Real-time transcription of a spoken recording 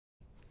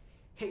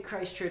Hey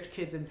Christ Church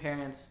kids and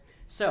parents.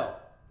 So,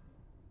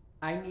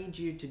 I need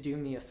you to do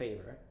me a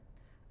favor.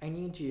 I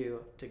need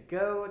you to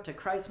go to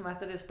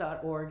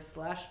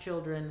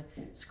christmethodist.org/children,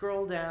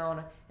 scroll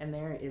down, and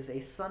there is a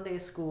Sunday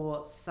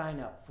school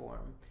sign-up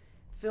form.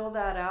 Fill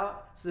that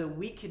out so that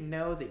we can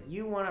know that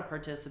you want to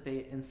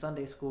participate in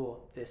Sunday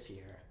school this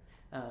year.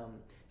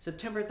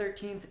 September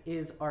 13th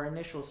is our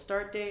initial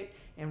start date,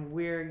 and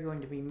we're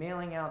going to be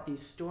mailing out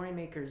these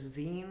Storymakers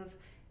zines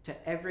to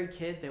every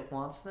kid that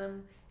wants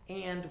them.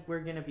 And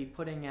we're going to be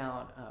putting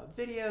out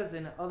videos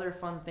and other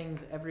fun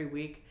things every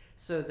week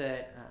so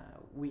that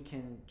we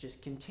can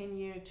just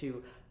continue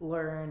to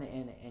learn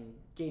and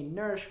gain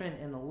nourishment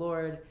in the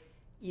Lord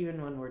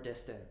even when we're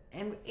distant.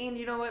 And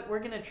you know what? We're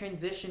going to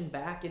transition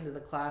back into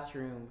the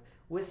classroom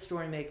with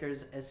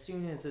Storymakers as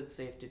soon as it's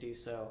safe to do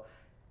so.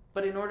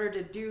 But in order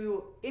to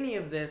do any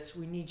of this,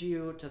 we need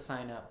you to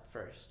sign up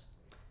first.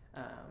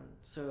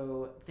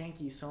 So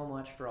thank you so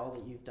much for all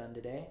that you've done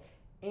today.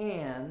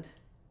 And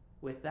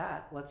with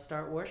that, let's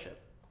start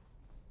worship.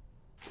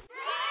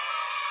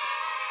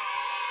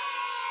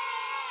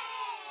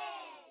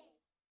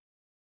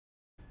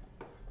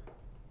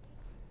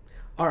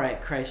 All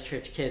right, Christ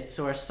Church kids.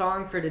 So our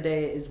song for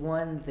today is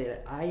one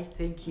that I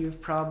think you've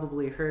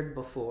probably heard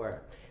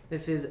before.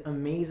 This is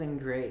Amazing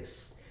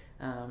Grace.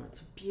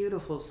 It's a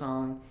beautiful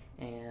song,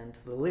 and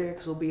the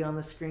lyrics will be on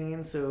the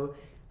screen, so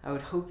I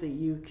would hope that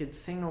you could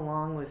sing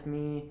along with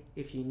me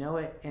if you know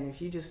it, and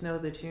if you just know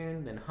the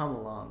tune, then hum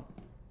along.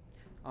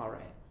 All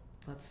right,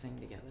 let's sing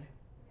together.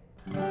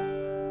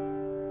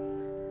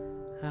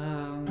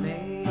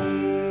 Amazing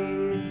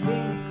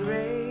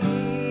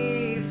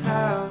grace,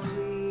 how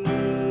sweet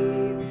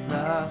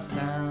the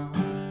sound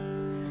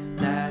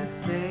that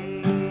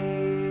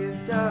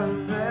saved a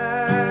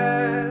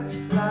wretch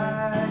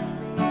like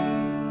me.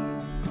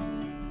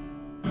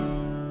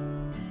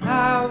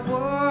 I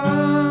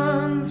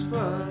once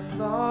was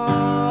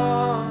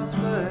lost,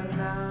 but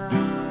now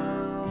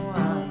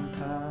I'm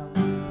found.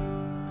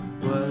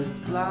 Was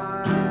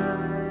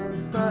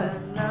blind,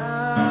 but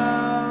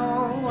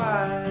now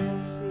I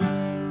see.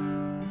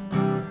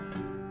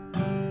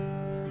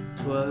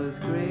 'Twas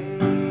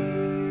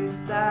grace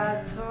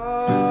that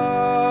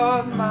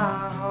taught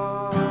my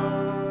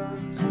heart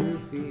to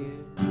fear,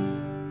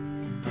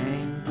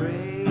 and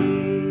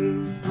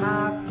grace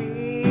my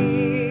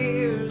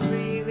fears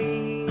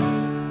relieved.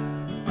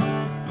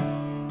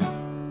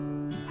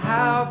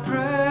 How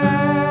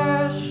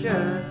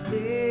precious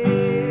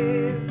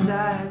did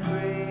that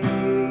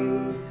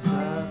grace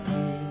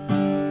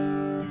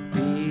appear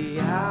the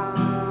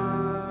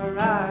hour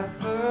I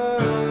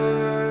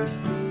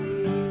first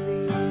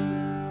believed.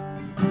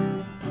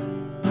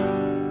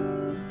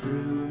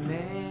 Through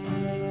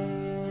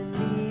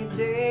many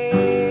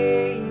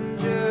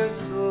dangers,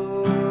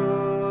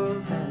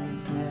 toils, and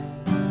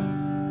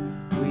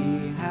snares, we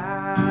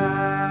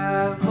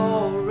have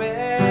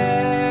already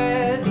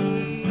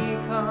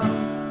come.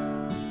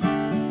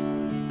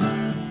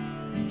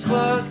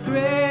 'Twas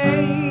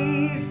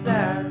grace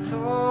that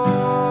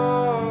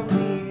taught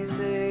me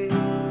safe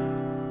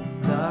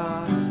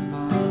thus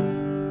far,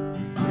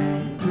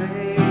 and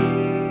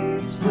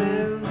grace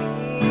will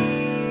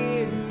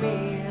lead me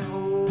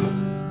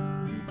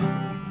home.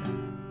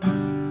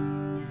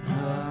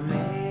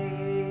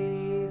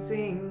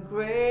 Amazing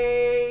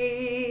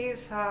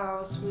grace,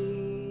 how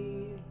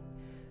sweet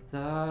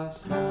the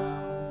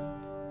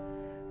sound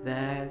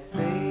that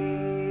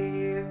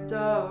saved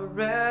a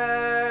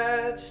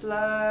wretch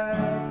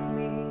like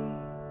me.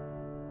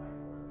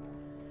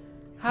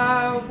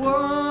 I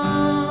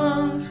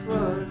once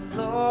was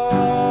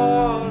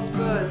lost,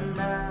 but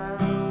now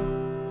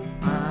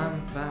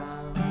I'm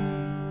found.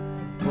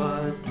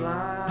 Was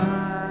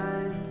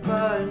blind,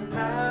 but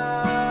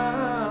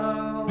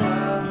now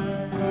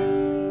I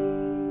see.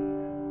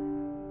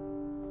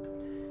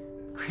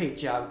 Great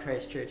job,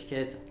 Christ Church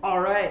kids. All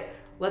right,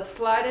 let's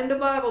slide into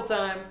Bible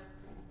time.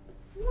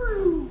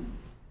 Woo!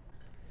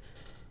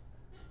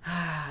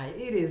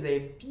 It is a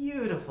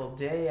beautiful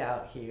day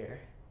out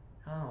here.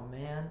 Oh,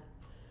 man.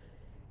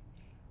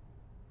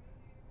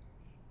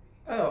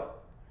 Oh,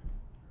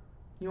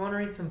 you want to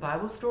read some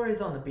Bible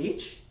stories on the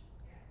beach?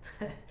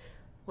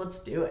 Let's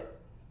do it.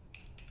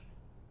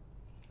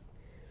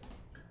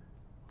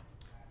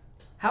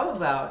 How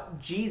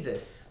about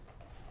Jesus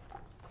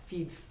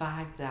feeds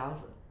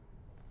 5,000?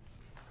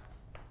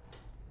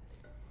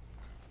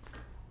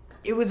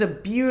 It was a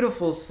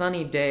beautiful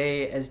sunny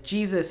day as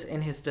Jesus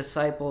and his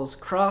disciples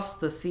crossed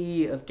the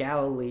Sea of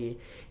Galilee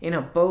in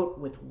a boat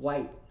with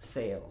white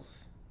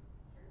sails.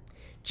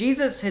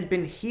 Jesus had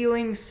been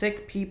healing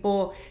sick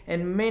people,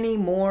 and many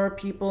more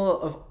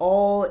people of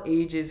all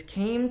ages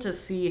came to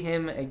see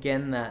him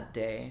again that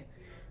day.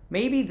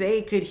 Maybe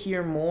they could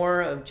hear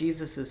more of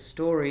Jesus'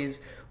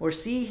 stories or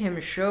see him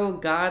show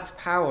God's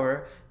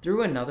power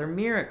through another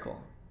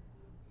miracle.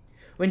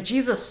 When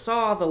Jesus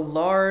saw the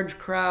large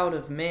crowd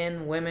of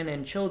men, women,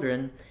 and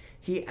children,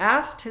 he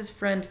asked his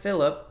friend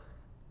Philip,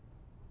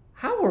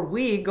 "How are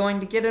we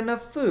going to get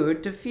enough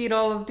food to feed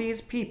all of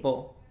these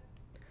people?"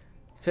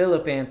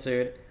 Philip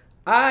answered,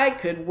 I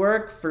could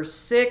work for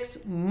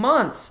 6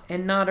 months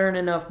and not earn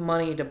enough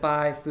money to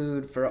buy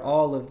food for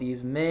all of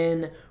these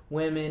men,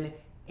 women,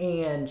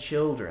 and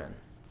children.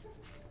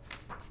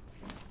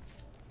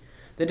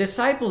 The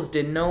disciples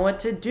didn't know what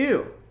to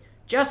do.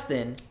 Just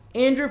then,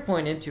 Andrew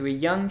pointed to a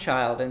young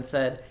child and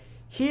said,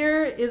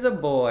 "Here is a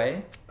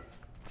boy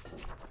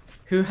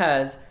who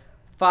has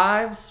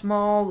 5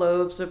 small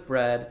loaves of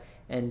bread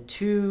and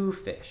 2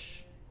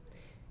 fish.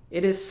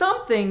 It is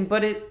something,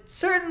 but it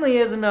certainly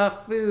is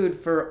enough food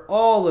for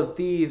all of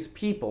these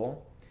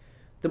people."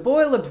 The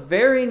boy looked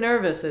very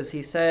nervous as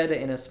he said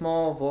in a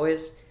small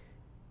voice,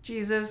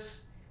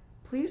 "Jesus,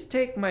 please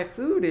take my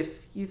food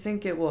if you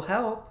think it will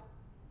help."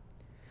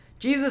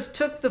 Jesus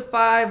took the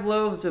 5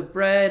 loaves of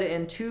bread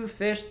and 2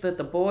 fish that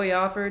the boy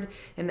offered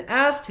and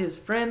asked his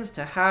friends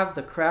to have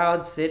the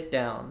crowd sit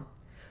down.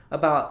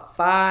 About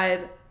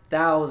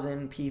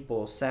 5,000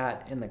 people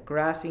sat in the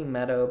grassy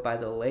meadow by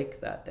the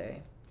lake that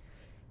day.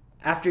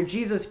 After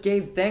Jesus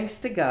gave thanks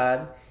to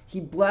God,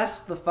 he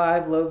blessed the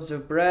 5 loaves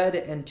of bread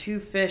and 2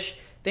 fish.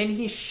 Then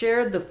he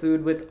shared the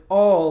food with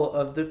all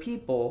of the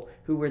people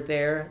who were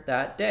there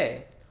that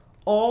day.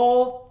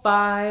 All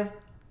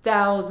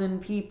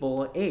 5,000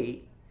 people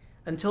ate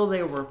until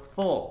they were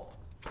full.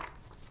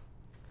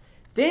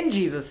 Then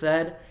Jesus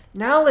said,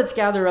 "Now let's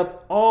gather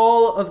up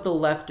all of the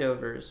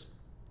leftovers."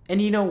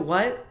 And you know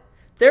what?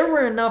 There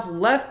were enough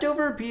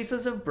leftover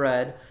pieces of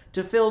bread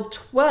to fill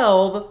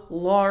 12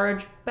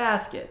 large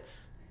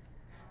baskets.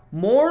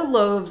 More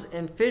loaves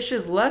and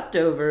fishes left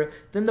over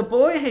than the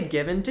boy had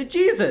given to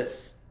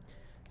Jesus.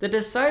 The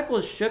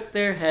disciples shook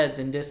their heads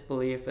in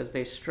disbelief as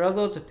they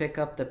struggled to pick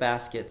up the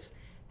baskets,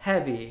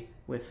 heavy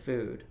with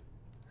food.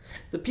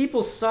 The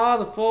people saw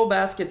the full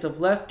baskets of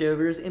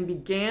leftovers and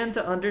began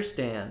to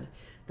understand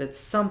that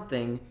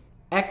something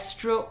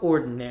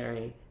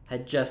extraordinary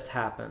had just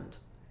happened.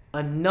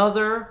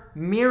 Another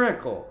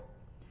miracle.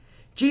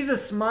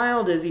 Jesus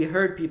smiled as he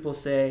heard people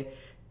say,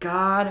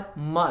 "God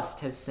must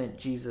have sent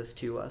Jesus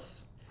to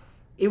us."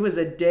 It was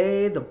a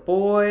day the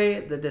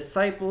boy, the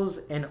disciples,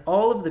 and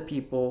all of the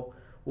people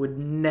would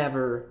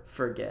never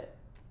forget.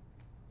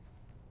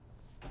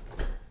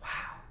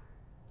 Wow.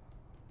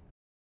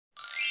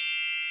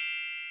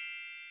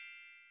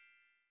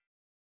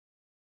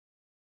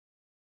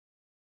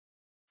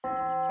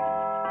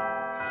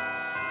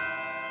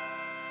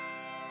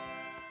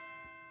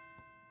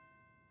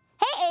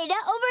 Hey, Ada,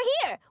 over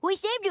here. We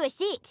saved you a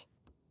seat.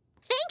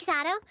 Thanks,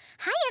 Otto.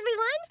 Hi,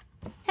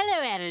 everyone.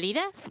 Hello,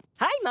 Adelita.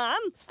 Hi,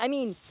 Mom.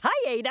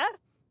 Hi, Ada.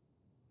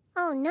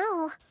 Oh,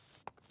 no.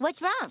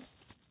 What's wrong?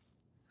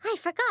 I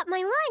forgot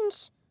my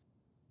lunch.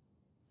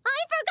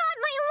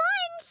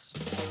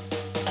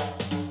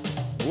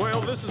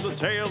 Well, this is a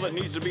tale that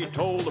needs to be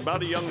told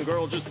about a young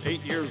girl just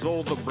 8 years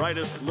old, the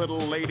brightest little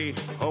lady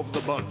of the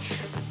bunch.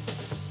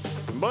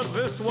 But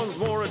this one's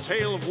more a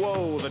tale of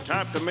woe, the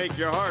type to make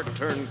your heart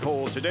turn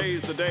cold.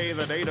 Today's the day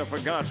that Ada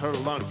forgot her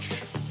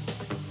lunch.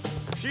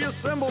 She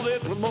assembled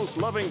it with most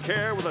loving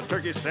care, with a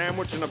turkey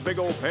sandwich and a big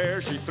old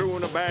pear. She threw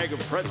in a bag of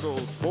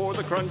pretzels for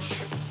the crunch.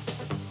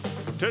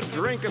 To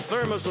drink a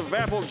thermos of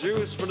apple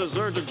juice, for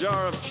dessert a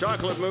jar of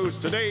chocolate mousse.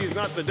 Today's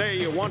not the day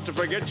you want to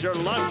forget your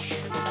lunch.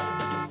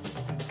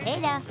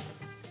 Ada.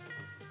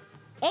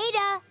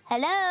 Ada,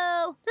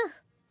 hello.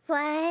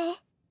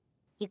 What?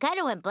 You kind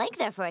of went blank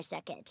there for a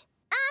second.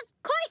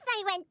 Of course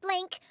I went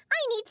blank.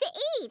 I need to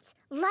eat.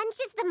 Lunch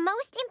is the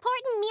most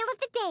important meal of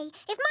the day.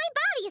 If my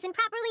body isn't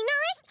properly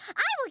nourished,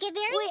 I will get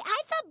very... Wait,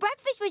 I thought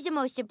breakfast was the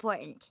most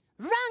important.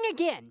 Wrong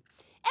again.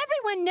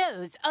 Everyone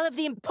knows all of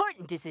the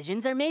important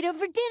decisions are made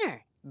over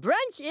dinner.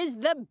 Brunch is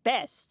the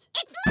best.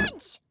 It's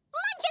lunch!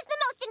 Lunch is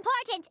the most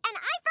important, and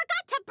I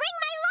forgot to bring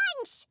my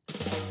lunch!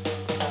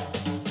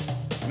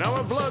 Now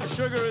her blood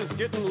sugar is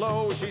getting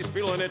low. She's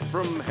feeling it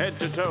from head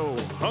to toe.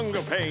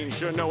 Hunger pain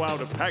sure know how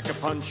to pack a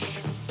punch.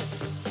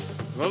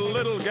 The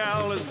little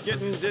gal is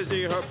getting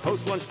dizzy. Her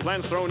post-lunch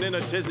plans thrown in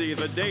a tizzy.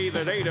 The day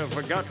that Ada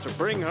forgot to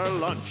bring her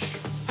lunch.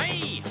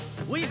 Hey,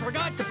 we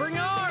forgot to bring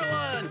our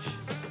lunch.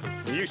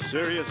 Are you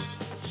serious?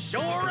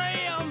 Sure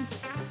am.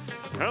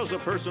 How's a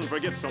person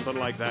forget something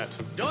like that?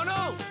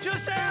 Dunno,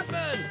 just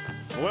happened.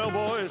 Well,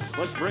 boys,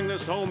 let's bring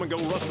this home and go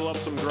rustle up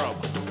some grub.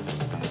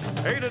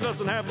 Ada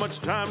doesn't have much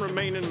time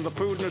remaining, and the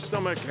food in her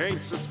stomach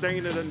ain't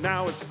sustaining, and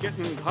now it's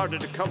getting harder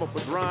to come up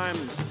with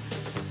rhymes.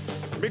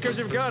 Because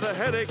you've got a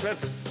headache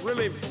that's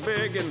really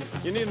big, and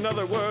you need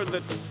another word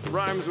that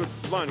rhymes with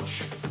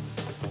lunch.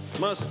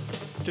 Must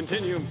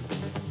continue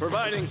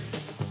providing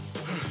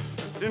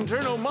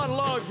internal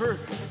monologue for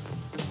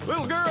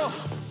little girl,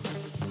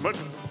 but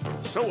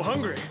so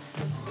hungry.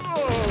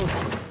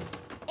 Oh.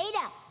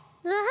 Ada!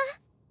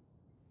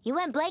 You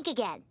went blank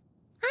again.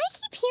 I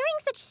keep hearing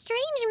such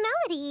strange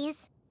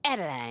melodies.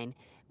 Adeline,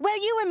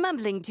 while you were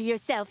mumbling to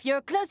yourself, your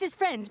closest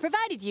friends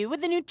provided you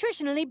with a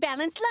nutritionally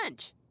balanced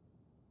lunch.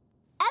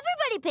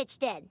 Everybody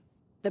pitched in.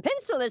 The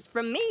pencil is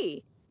from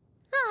me.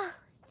 Oh,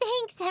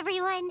 thanks,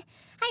 everyone.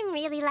 I'm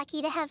really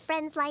lucky to have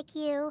friends like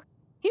you.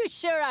 You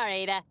sure are,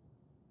 Ada.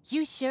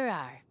 You sure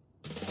are.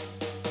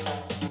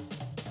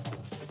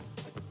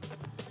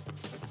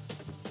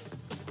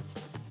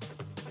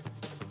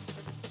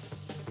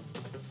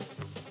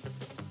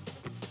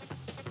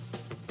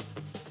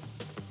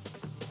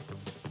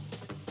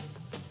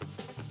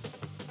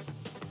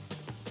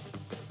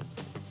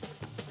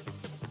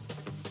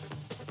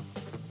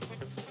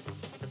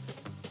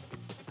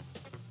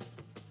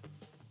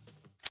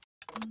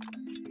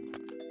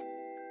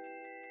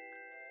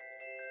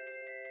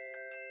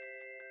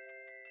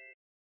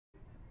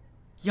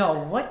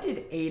 Yo, what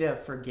did Ada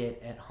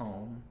forget at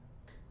home?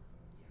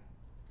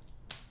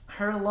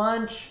 Her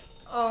lunch?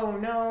 Oh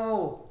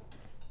no!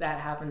 That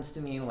happens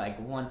to me like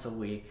once a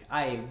week.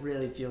 I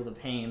really feel the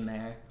pain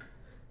there.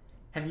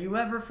 Have you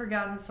ever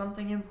forgotten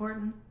something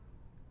important?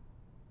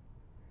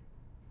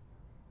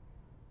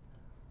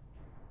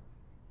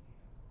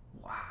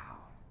 Wow.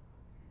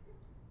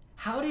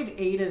 How did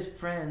Ada's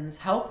friends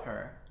help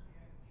her?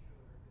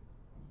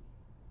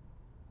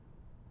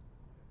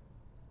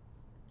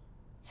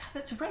 Yeah,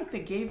 that's right.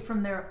 They gave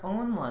from their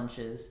own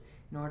lunches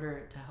in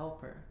order to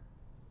help her.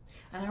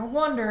 And I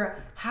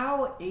wonder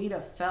how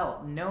Ada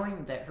felt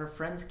knowing that her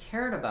friends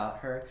cared about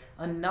her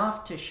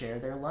enough to share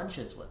their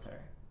lunches with her.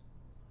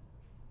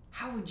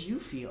 How would you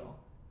feel?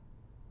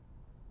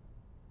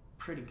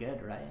 Pretty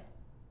good, right?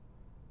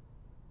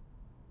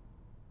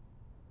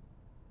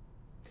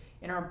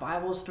 In our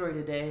Bible story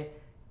today,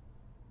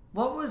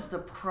 what was the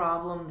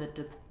problem that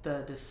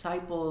the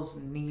disciples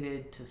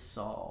needed to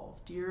solve?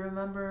 Do you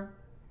remember?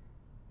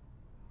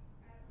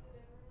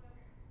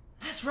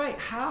 That's right.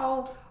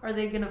 How are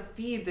they going to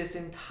feed this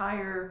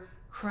entire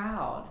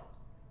crowd?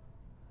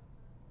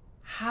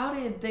 How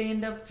did they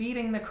end up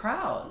feeding the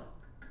crowd?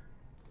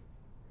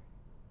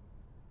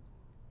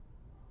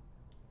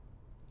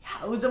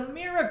 Yeah, it was a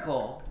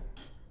miracle.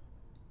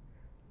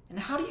 And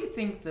how do you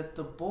think that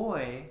the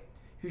boy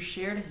who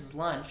shared his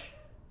lunch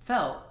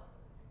felt,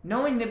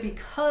 knowing that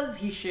because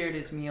he shared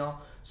his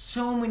meal,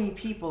 so many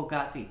people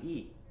got to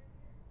eat?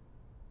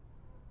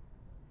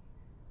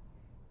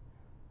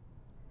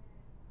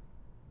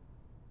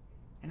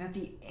 And at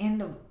the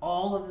end of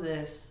all of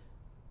this,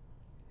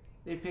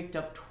 they picked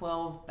up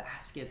 12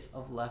 baskets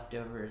of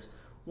leftovers.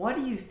 What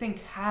do you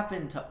think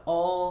happened to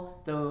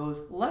all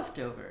those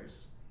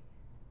leftovers?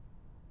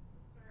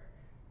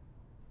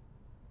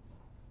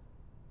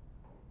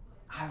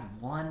 I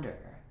wonder.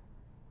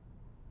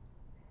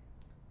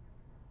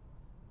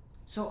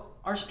 So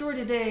our story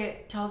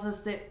today tells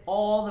us that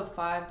all the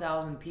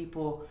 5,000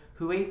 people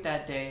who ate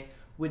that day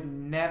would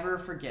never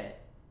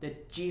forget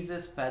that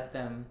Jesus fed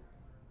them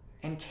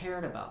and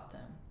cared about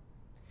them.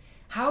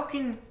 How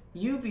can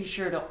you be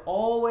sure to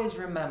always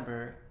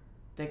remember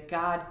that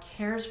God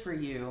cares for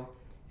you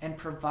and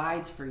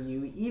provides for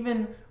you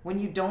even when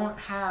you don't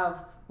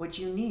have what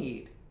you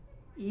need,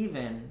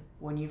 even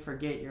when you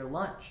forget your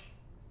lunch?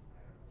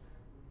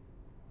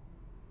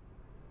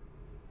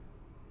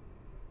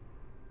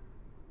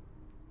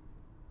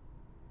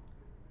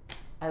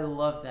 I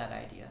love that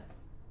idea.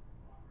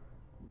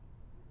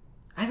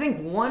 I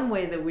think one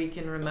way that we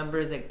can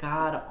remember that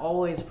God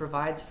always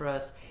provides for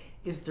us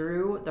is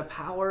through the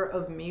power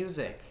of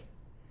music.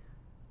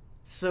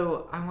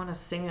 So I want to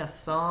sing a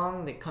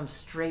song that comes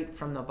straight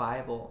from the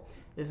Bible.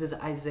 This is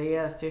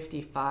Isaiah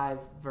 55,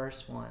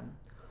 verse 1.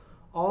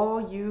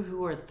 All you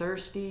who are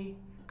thirsty,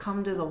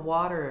 come to the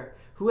water.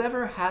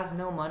 Whoever has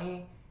no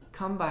money,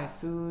 come buy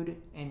food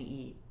and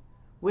eat.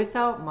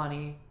 Without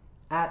money,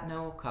 at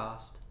no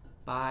cost,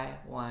 buy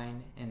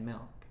wine and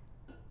milk.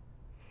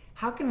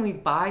 How can we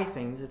buy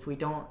things if we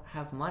don't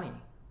have money?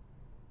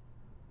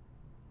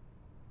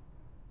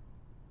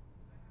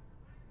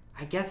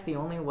 I guess the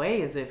only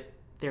way is if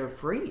they're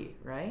free,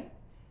 right?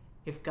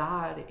 If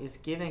God is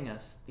giving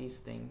us these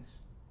things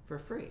for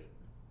free.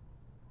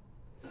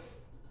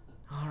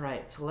 All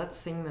right, so let's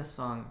sing this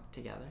song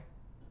together.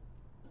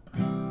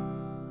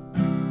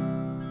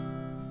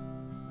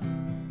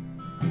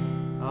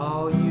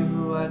 All you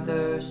who are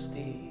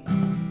thirsty,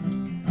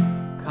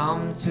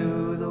 come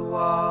to the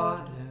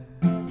water.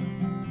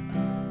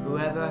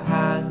 Whoever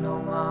has no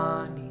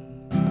money,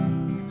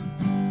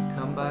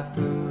 come buy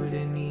food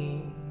and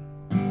eat.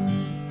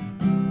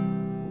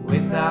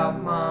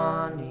 Without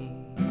money,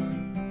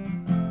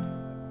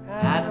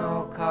 at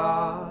no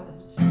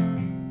cost,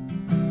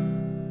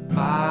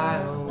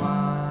 buy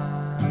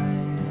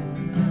wine and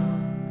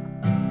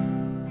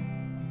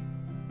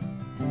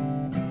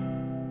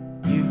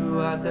milk. You who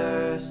are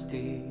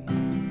thirsty,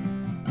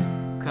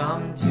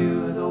 come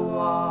to the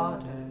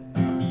water.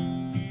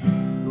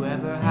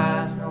 Whoever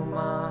has no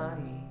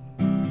money,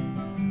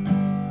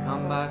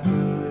 come buy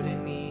food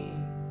and eat.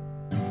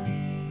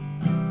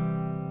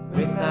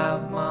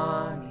 Without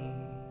money,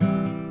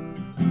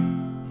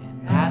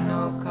 and at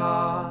no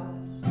cost,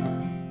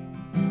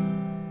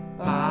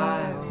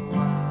 buy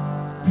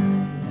wine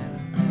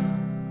and milk.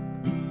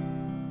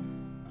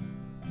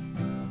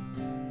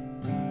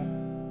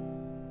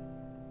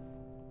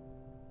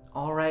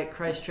 All right,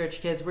 Christ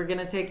Church Kids, we're going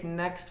to take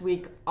next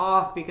week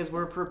off because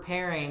we're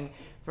preparing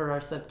for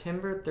our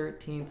September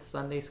 13th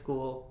Sunday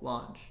School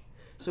launch.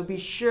 So be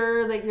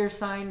sure that you're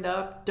signed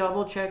up,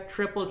 double check,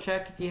 triple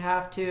check if you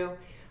have to,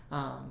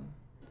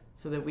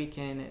 so that we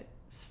can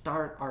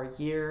start our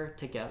year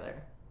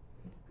together.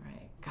 All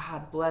right.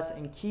 God bless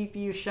and keep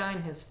you,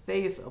 shine his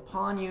face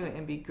upon you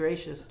and be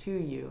gracious to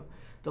you.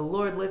 The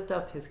Lord lift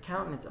up his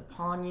countenance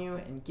upon you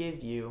and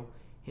give you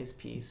his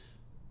peace.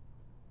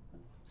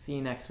 See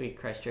you next week,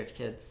 Christ Church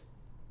Kids.